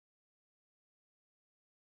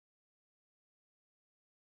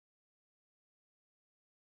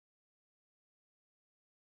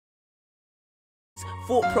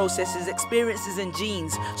thought processes, experiences and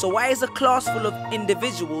genes. So why is a class full of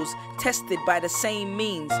individuals tested by the same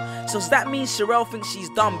means? So does that mean Sherelle thinks she's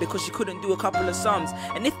dumb because she couldn't do a couple of sums?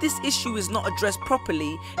 And if this issue is not addressed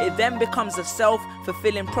properly, it then becomes a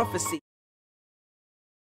self-fulfilling prophecy.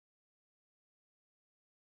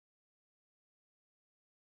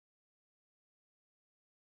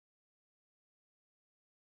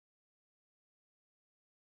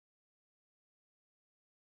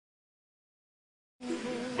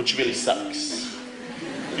 Which really sucks.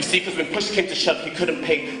 You see, because when push came to shove, he couldn't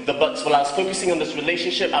pay the bucks. While I was focusing on this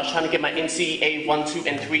relationship, I was trying to get my NCEA 1, 2,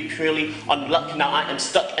 and 3 purely on luck. Now I am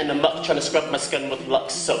stuck in the muck, trying to scrub my skin with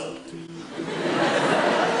Lux soap.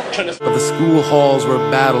 But the school halls were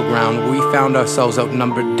a battleground where we found ourselves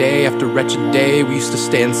outnumbered day after wretched day. We used to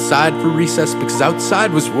stay inside for recess because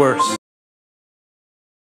outside was worse.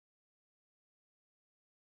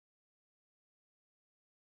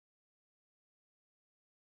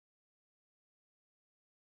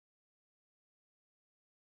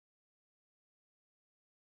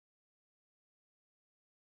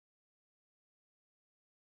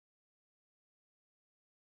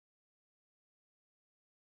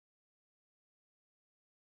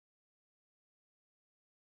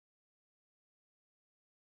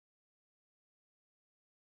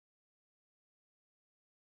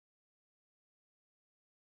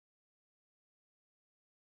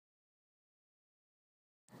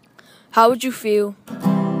 How would you feel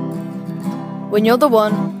when you're the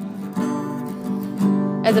one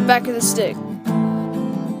at the back of the stick,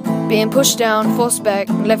 being pushed down, forced back,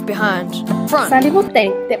 and left behind? Front. Some people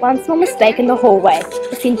think that one small mistake in the hallway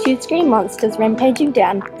sends you scream monsters rampaging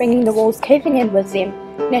down, bringing the walls caving in with them,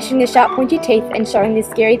 gnashing their sharp pointy teeth and showing their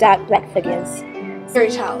scary dark black figures. Fairy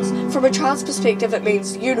tales. From a child's perspective, it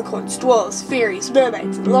means unicorns, dwarves, fairies,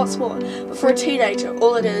 mermaids, and lots more. But for a teenager,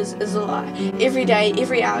 all it is a lie. Every day,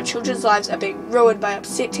 every hour, children's lives are being ruined by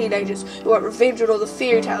upset teenagers who want revenge on all the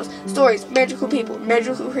fairy tales, stories, magical people,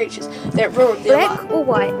 magical creatures that ruin their life. Black or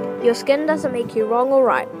white, your skin doesn't make you wrong or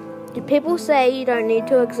right. Do people say you don't need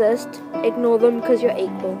to exist? Ignore them because you're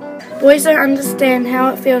equal. Boys don't understand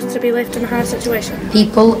how it feels to be left in a hard situation.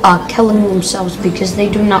 People are killing themselves because they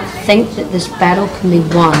do not think that this battle can be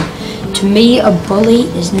won. To me, a bully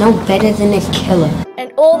is no better than a killer.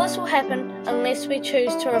 And all this will happen unless we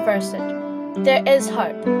choose to reverse it. There is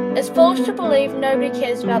hope. It's foolish to believe nobody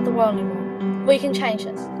cares about the world anymore. We can change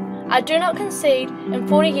this. I do not concede in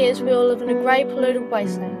 40 years we will live in a grey, polluted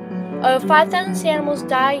wasteland. Over 5,000 sea animals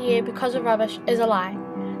die a year because of rubbish is a lie.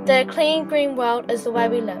 That a clean, green world is the way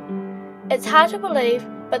we live. It's hard to believe,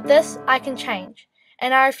 but this I can change.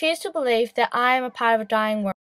 And I refuse to believe that I am a part of a dying world.